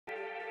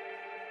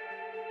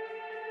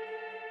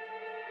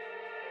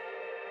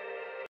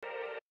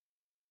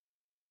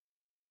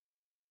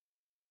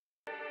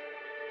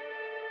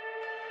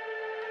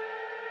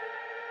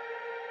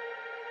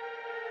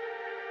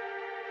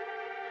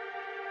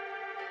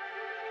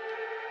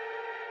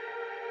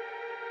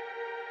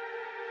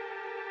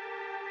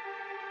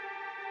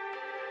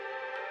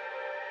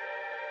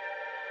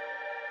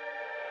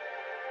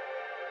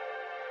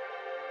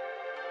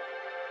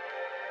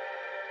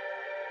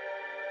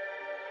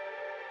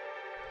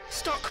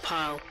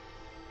Stockpile.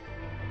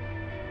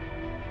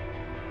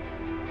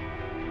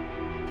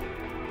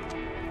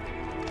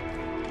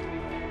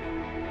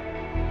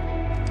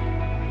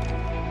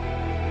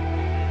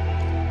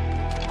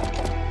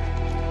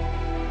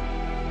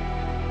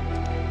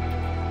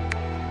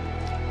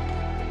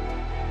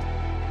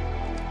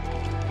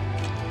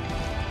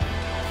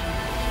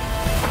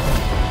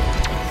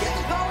 Get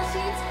the power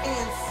seeds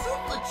and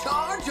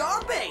supercharge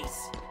our base!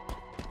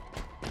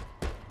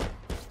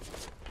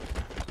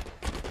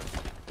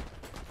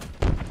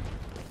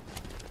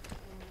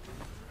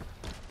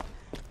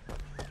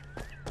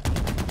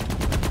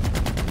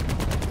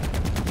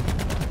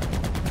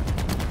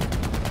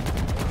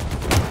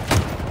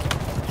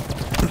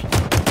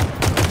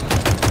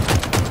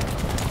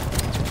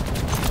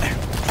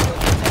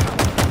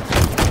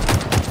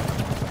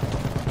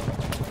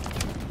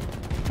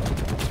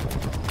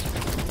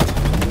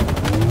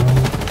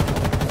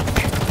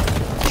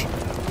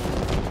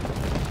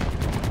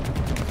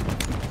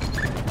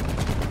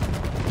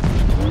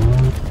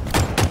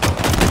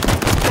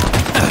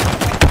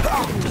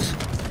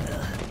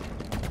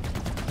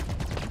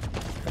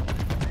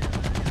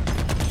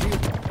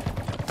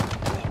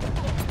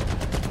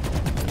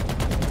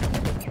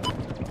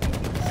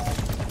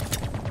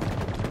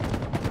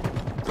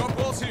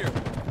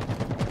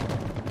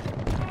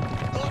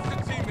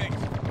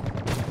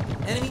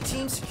 Enemy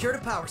team secured a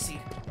power seed.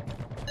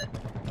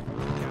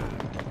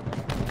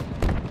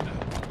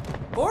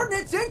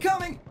 Ordnance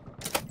incoming!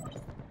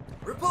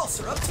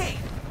 Repulsor obtained!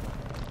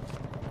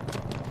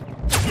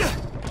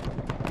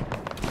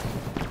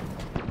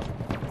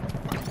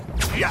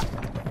 Yeah.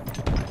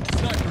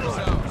 Sniper's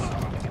out.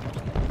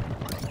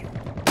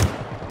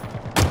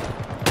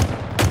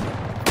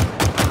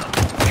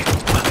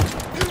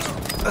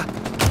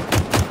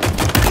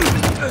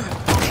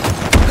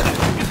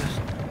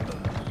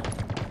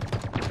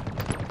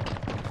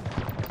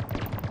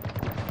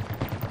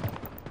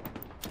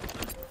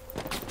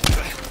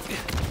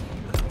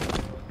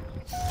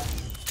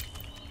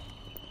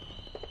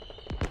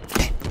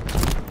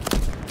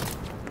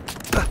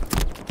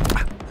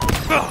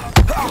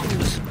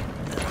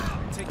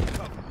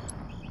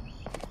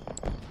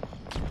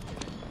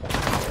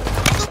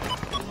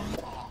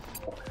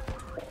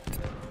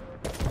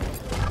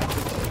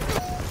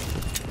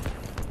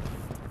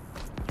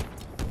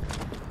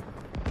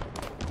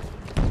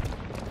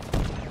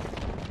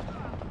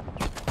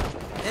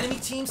 Enemy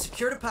team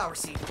secured a power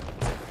seed.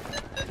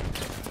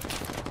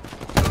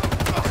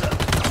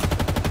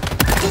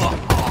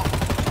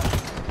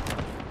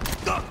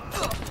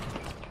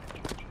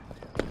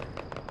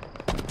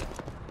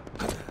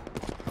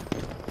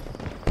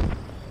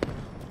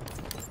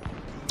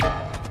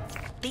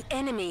 The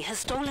enemy has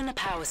stolen a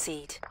power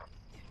seed.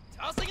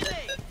 Tossing it in!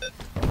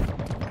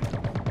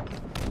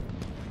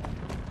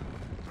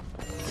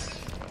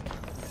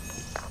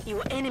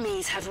 Your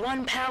enemies have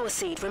one power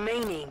seed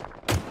remaining.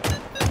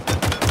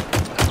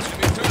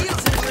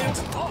 Wheels in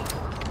route!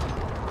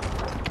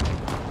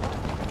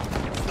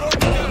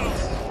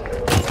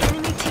 The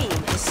enemy team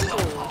has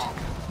scored.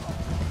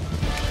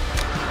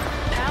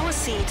 Power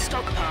seed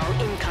stockpile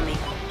incoming.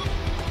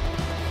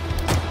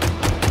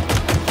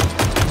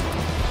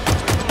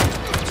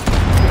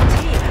 Your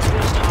team has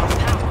reached half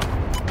power.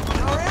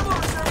 Our ammo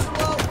reserves are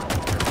low!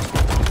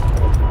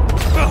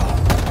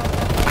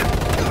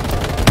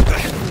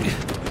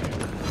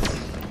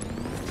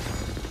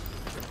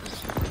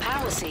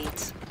 Power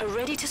seeds are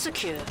ready to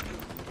secure.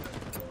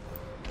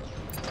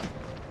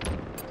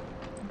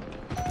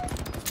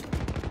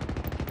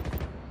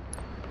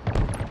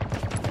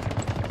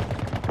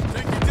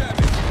 Taking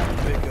damage.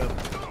 Pick up.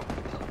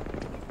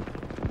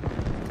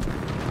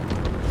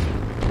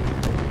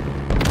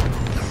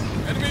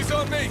 Enemies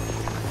on me.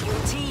 Your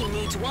team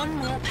needs one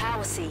more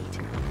power seed.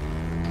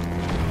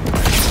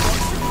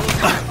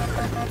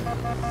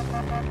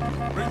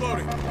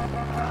 Reloading.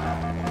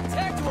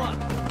 Tagged one!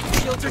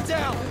 Shields are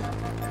down!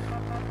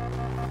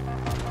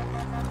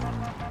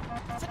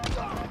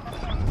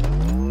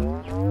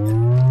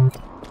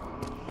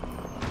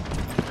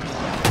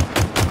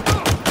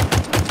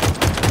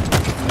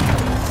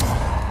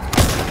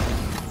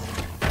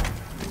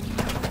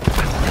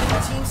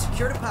 Enemy team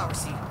secured a power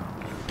seed.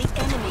 The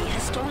enemy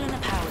has stolen a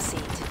power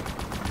seed.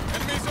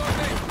 Enemies on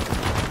me.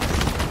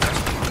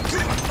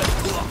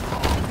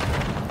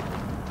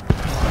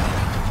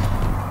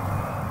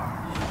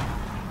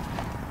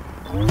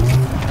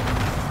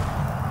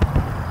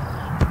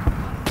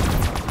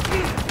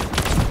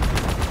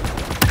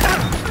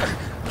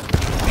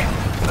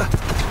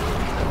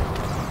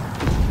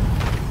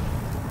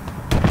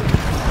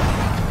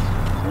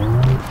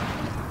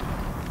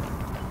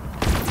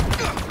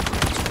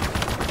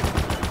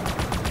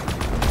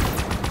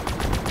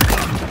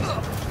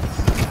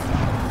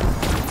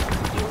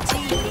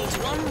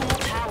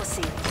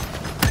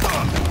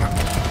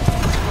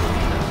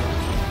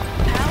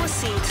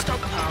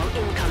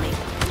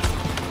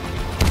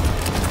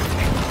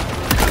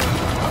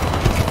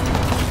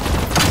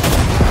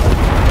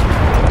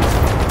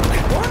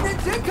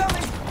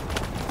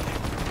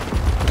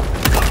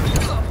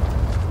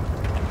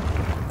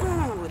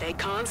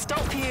 Can't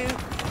stop you.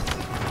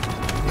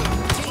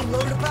 Team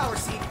loaded a power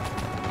seed.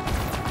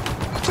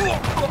 Team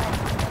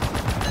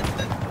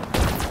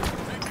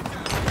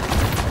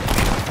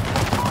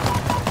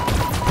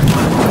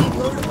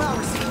loaded a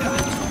power seed.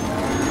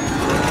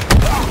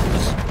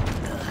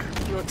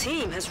 Your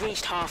team has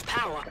reached half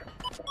power.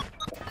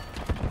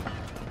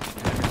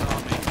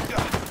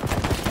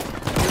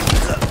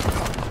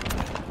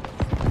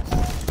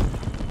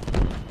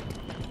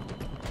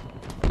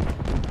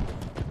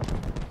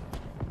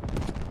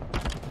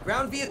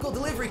 Ground vehicle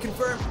delivery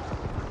confirmed.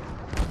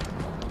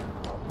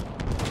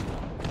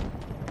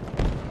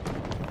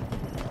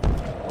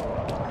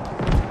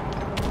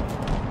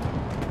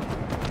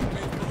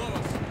 Enemies below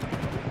us.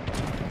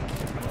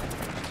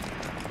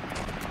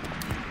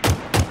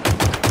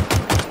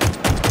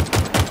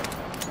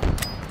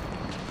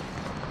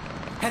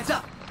 Heads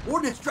up!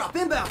 Ordnance drop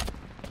inbound!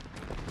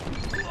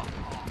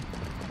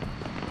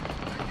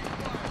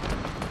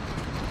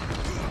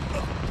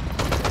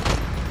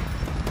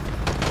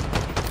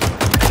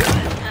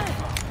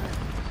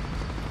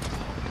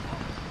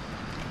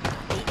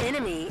 The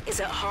enemy is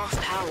at half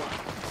power.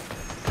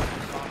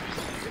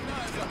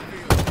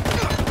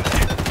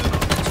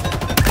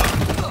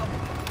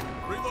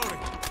 Reloading.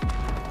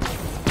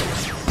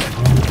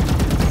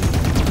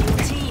 Your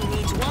team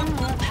needs one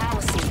more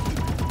power seed.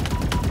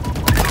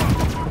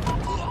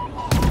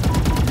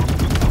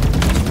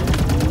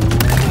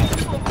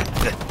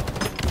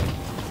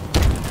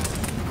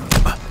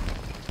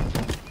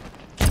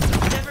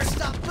 Never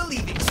stop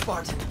believing,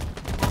 Spartan.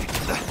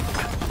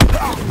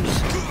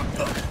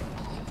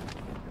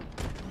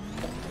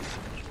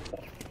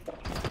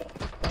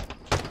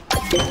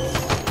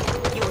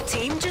 Your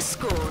team just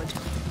scored.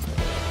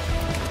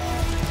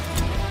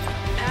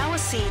 Power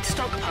seed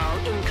stockpile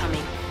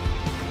incoming.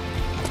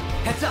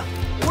 Heads up!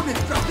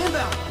 Ordnance drop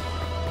inbound!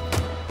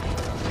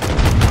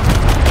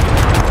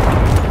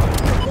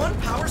 We're one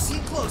power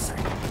seed closer.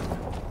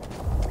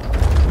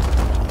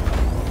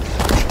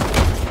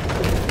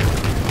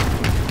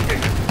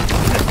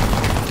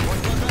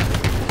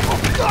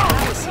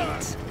 Power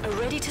seeds are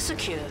ready to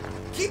secure.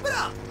 Keep it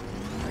up!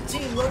 Our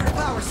team loaded a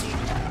power seed.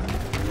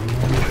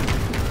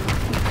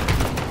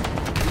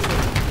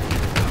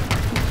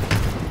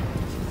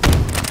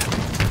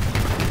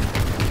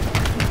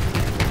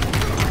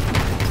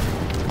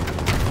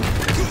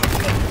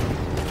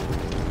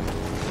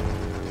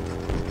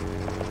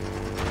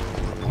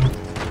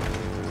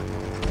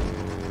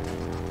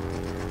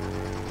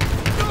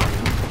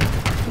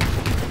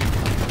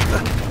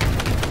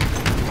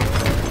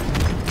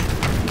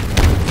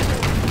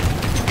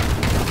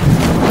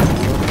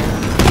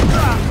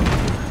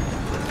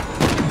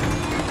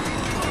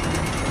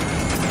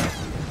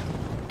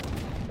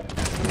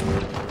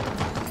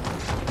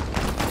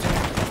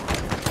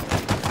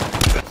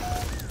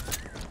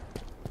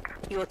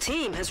 Your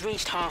team has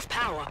reached half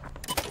power.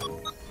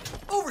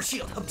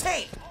 Overshield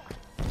obtained!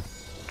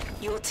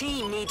 Your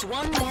team needs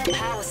one more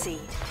power seed.